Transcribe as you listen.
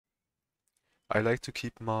I like to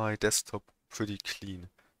keep my desktop pretty clean,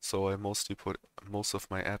 so I mostly put most of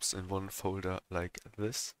my apps in one folder like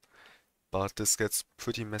this. But this gets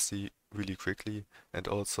pretty messy really quickly, and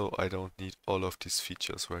also I don't need all of these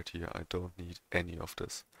features right here. I don't need any of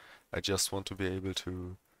this. I just want to be able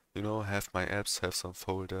to, have my apps, have some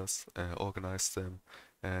folders, organize them,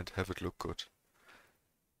 and have it look good.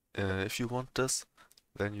 If you want this,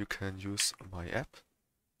 then you can use my app.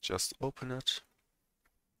 Just open it,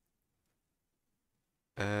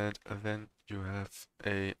 and then you have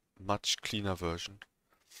a much cleaner version.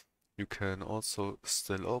 You can also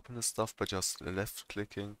still open the stuff by just left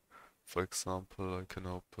clicking. For example, I can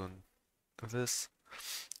open this,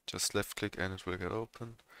 just left click and it will get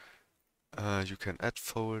open. You can add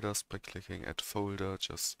folders by clicking add folder,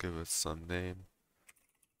 just give it some name.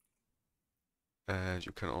 And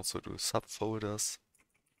you can also do subfolders.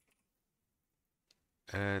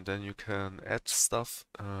 And then you can add stuff.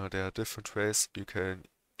 There are different ways. You can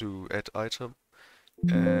do add item,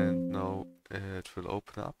 and now it will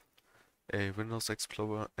open up a Windows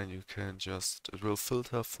Explorer, and you can it will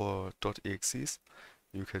filter for .exes.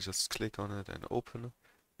 You can just click on it and open,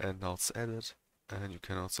 and now it's added, and you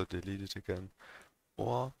can also delete it again.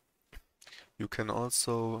 Or you can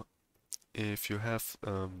also, if you have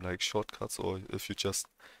like shortcuts, or if you just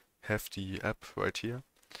have the app right here,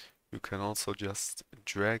 you can also just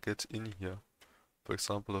drag it in here. For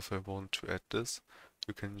example, if I want to add this,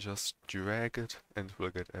 you can just drag it and it will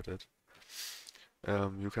get added.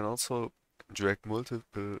 You can also drag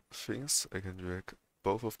multiple things. I can drag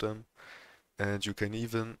both of them, and you can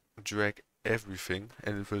even drag everything,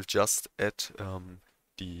 and it will just add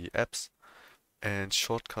the apps and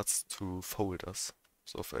shortcuts to folders.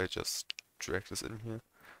 So if I just drag this in here,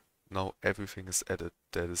 now everything is added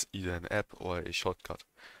that is either an app or a shortcut.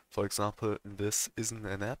 For example, this isn't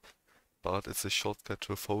an app, but it's a shortcut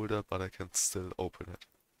to a folder, but I can still open it.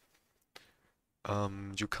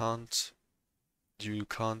 You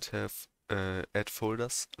can't have add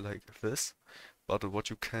folders like this, but what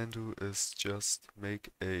you can do is just make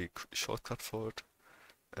a shortcut for it.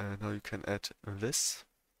 And now you can add this,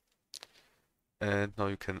 and now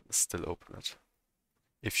you can still open it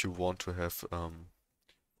if you want to have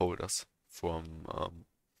folders from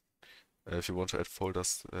if you want to add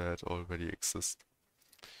folders that already exist.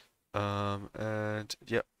 And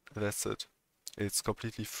yeah, that's it. It's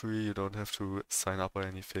completely free, you don't have to sign up or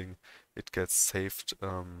anything. It gets saved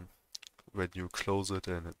when you close it,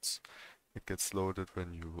 and it gets loaded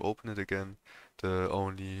when you open it again. The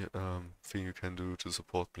only thing you can do to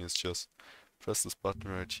support me is just press this button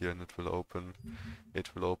right here and it will open.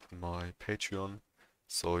 It will open my Patreon,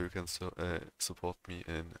 so you can support me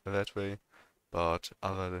in that way. But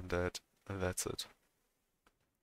other than that, that's it.